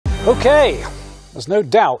Okay, there's no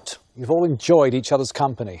doubt you've all enjoyed each other's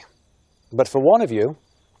company. But for one of you,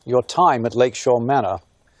 your time at Lakeshore Manor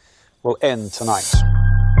will end tonight.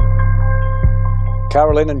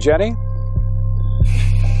 Carolyn and Jenny?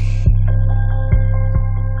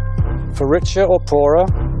 For richer or poorer?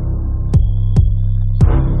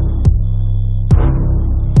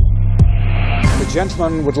 The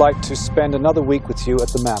gentleman would like to spend another week with you at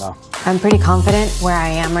the Manor. I'm pretty confident where I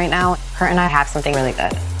am right now. Kurt and I have something really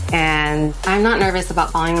good. And I'm not nervous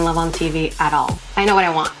about falling in love on TV at all. I know what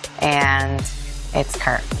I want. And it's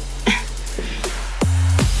Kurt. We're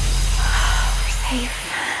safe.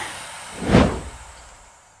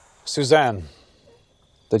 Suzanne,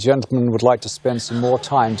 the gentleman would like to spend some more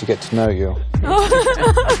time to get to know you.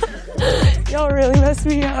 Y'all really messed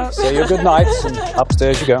me up. Say your good nights and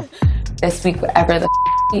upstairs you go. This week, whatever the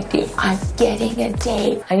you do, I'm getting a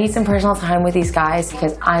date. I need some personal time with these guys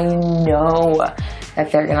because I know that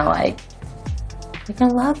they're gonna love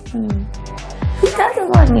me. Who doesn't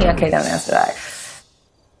love me? Okay, don't answer that.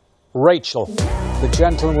 Rachel, the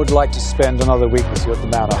gentleman would like to spend another week with you at the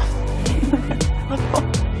Manor.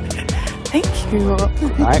 Thank you.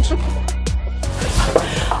 Right?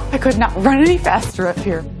 I could not run any faster up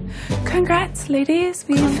here. Congrats, ladies.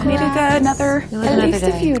 We've made it at least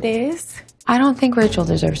a few days. I don't think Rachel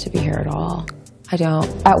deserves to be here at all. I don't.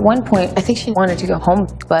 At one point, I think she wanted to go home,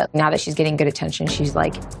 but now that she's getting good attention, she's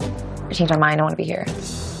like, I changed my mind, I want to be here.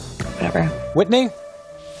 Whatever. Whitney,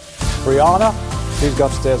 Brianna, please go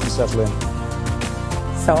upstairs and settle in.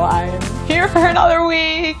 So I'm here for another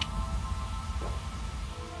week.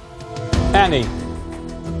 Annie,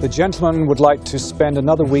 the gentleman would like to spend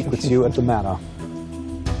another week with you at the Manor.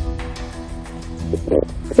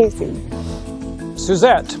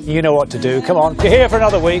 Suzette, you know what to do. Come on, you're here for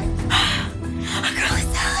another week. A girl is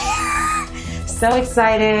still here. So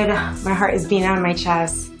excited. My heart is beating out of my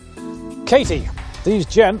chest. Katie, these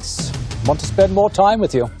gents want to spend more time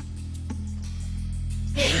with you.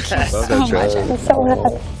 Thank you so much. I'm so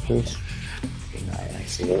happy.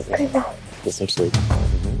 Get some sleep.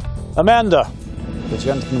 Amanda, the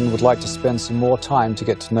gentleman would like to spend some more time to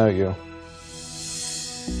get to know you.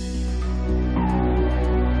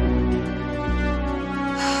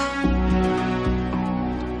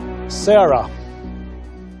 Sarah,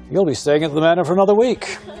 you'll be staying at the Manor for another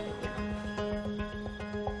week.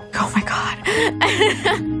 Oh my God.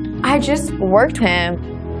 I just worked him.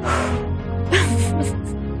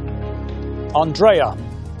 Andrea,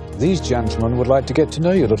 these gentlemen would like to get to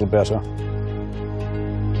know you a little better.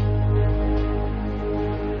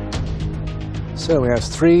 So we have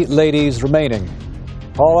 3 ladies remaining.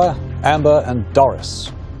 Paula, Amber, and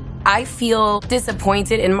Doris. I feel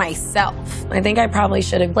disappointed in myself. I think I probably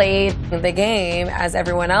should have played the game as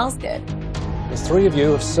everyone else did. The 3 of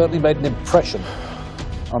you have certainly made an impression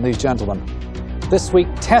on these gentlemen. This week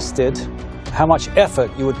tested how much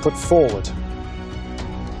effort you would put forward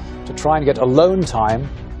to try and get alone time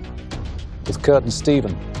with Kurt and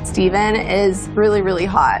Stephen. Stephen is really, really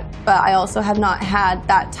hot, but I also have not had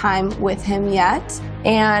that time with him yet.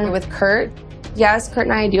 And with Kurt, yes, Kurt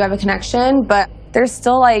and I do have a connection, but there's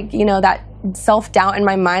still like, you know, that self-doubt in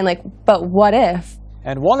my mind, like, but what if?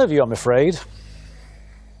 And one of you, I'm afraid,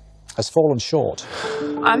 has fallen short.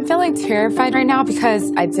 I'm feeling terrified right now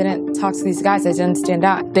because I didn't talk to these guys. I didn't stand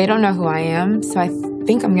out. They don't know who I am, so I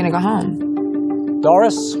think I'm gonna go home.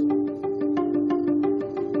 Doris,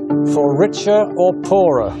 for richer or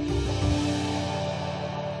poorer,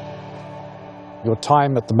 your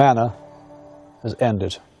time at the Manor has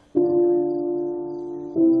ended.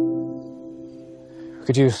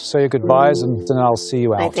 Could you say your goodbyes and then I'll see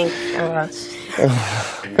you out? I think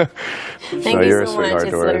Thank you so much.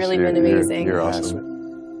 It's literally been amazing. You're awesome.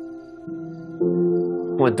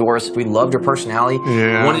 With Doris, we loved her personality,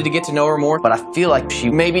 wanted to get to know her more, but I feel like she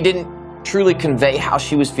maybe didn't truly convey how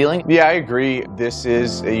she was feeling. Yeah, I agree. This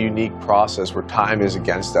is a unique process where time is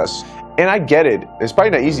against us. And I get it. It's probably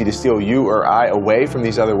not easy to steal you or I away from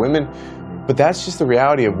these other women, but that's just the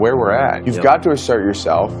reality of where we're at. You've got to assert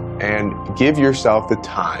yourself and give yourself the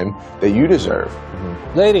time that you deserve.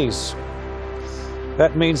 Ladies,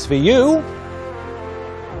 that means for you,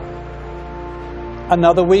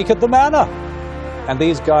 another week at the Manor. And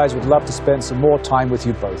these guys would love to spend some more time with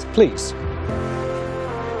you both. Please.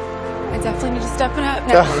 I definitely need to step it up.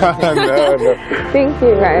 No. Thank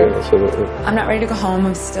you, guys. Absolutely. I'm not ready to go home.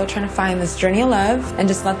 I'm still trying to find this journey of love and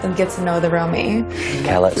just let them get to know the real me.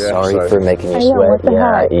 Kayla, Yeah, sorry for making you sweat. What the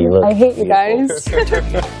heck? You look I hate you guys.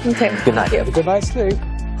 Okay. Good night. Good night's sleep.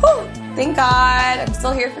 Thank God. I'm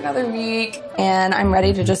still here for another week, and I'm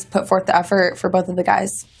ready to just put forth the effort for both of the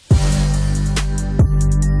guys.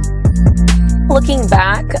 Looking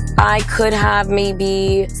back, I could have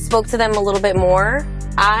maybe spoke to them a little bit more.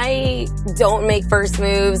 I don't make first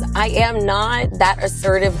moves. I am not that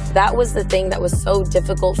assertive. That was the thing that was so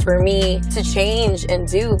difficult for me to change and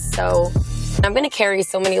do. So I'm going to carry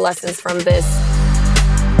so many lessons from this.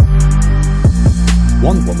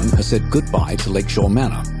 One woman has said goodbye to Lakeshore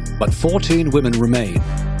Manor, but 14 women remain,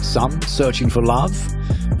 some searching for love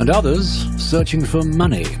and others searching for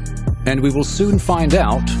money. And we will soon find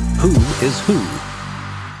out who is who.